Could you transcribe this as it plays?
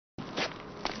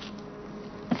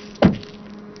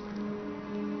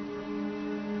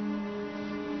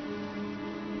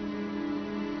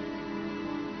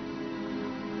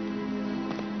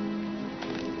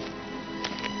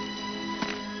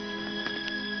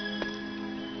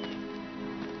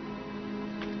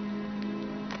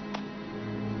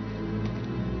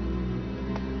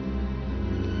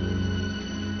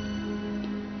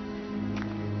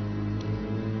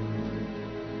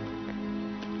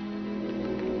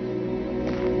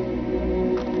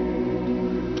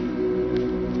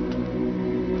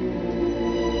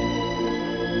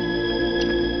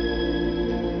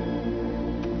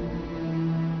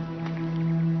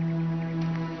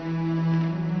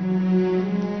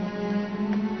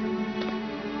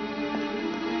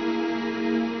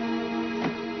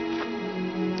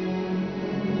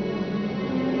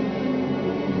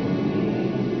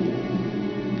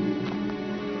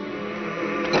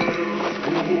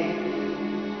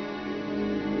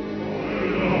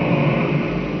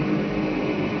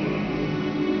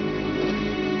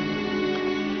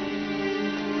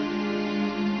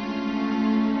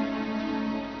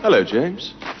Hello,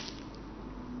 James.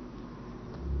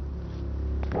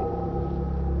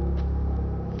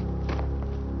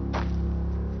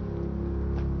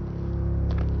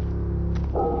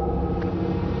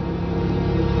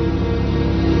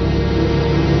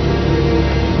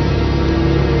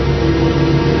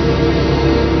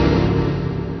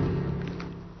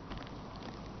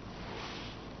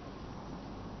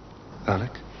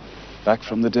 Alec? Back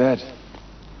from the dead.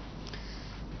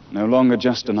 No longer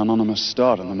just an anonymous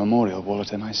star on the memorial wall at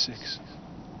MI6.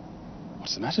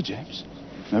 What's the matter, James?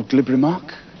 No glib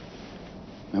remark?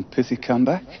 No pithy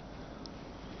comeback?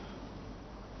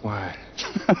 Why?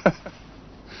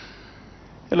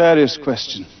 Hilarious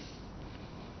question.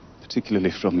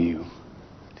 Particularly from you.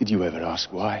 Did you ever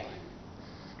ask why?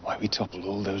 Why we toppled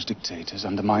all those dictators,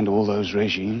 undermined all those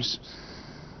regimes?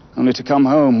 Only to come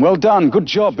home. Well done, good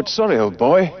job, but sorry, old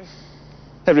boy.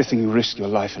 Everything you risked your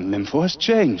life and limb for has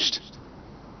changed.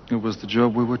 It was the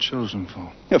job we were chosen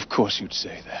for. Of course you'd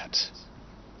say that.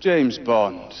 James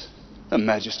Bond, Her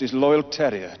Majesty's loyal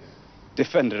terrier,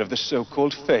 defender of the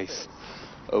so-called faith.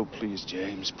 Oh, please,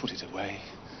 James, put it away.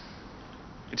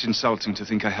 It's insulting to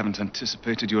think I haven't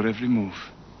anticipated your every move.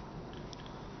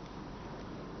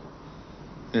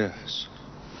 Yes.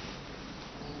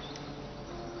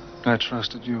 I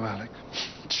trusted you, Alec.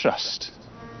 Trust.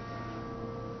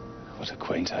 What a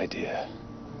quaint idea.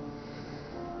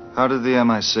 How did the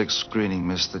MI6 screening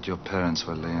miss that your parents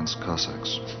were Leon's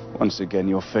Cossacks? Once again,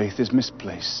 your faith is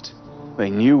misplaced. They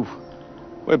knew.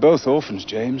 We're both orphans,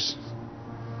 James.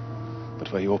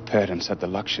 But where your parents had the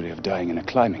luxury of dying in a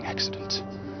climbing accident,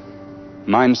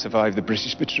 mine survived the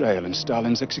British betrayal and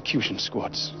Stalin's execution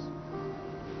squads.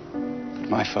 But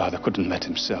my father couldn't let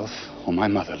himself or my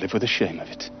mother live with the shame of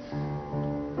it.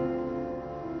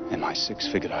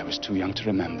 MI6 figured I was too young to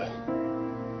remember.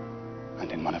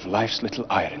 And in one of life's little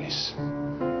ironies,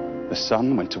 the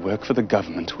son went to work for the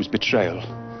government whose betrayal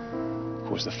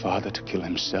caused the father to kill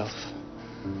himself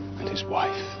and his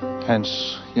wife.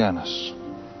 Hence, Janus.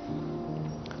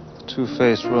 The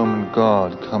two-faced Roman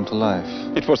god come to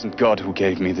life. It wasn't God who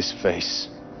gave me this face.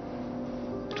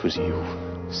 It was you,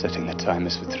 setting the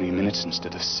timers for 3 minutes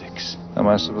instead of 6. Am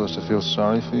I supposed to feel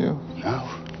sorry for you? No.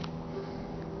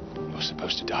 You're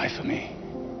supposed to die for me.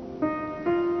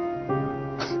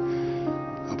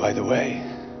 Oh, by the way,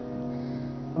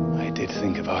 I did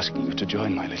think of asking you to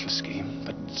join my little scheme,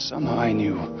 but somehow I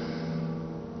knew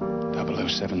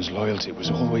 007's loyalty was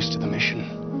always to the mission,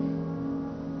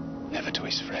 never to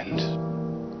his friend.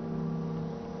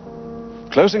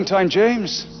 Closing time,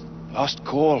 James. Last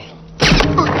call.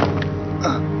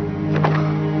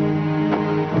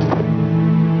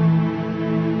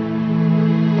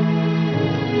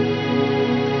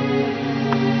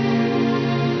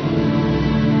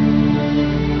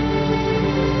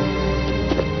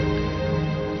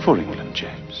 For England,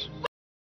 James.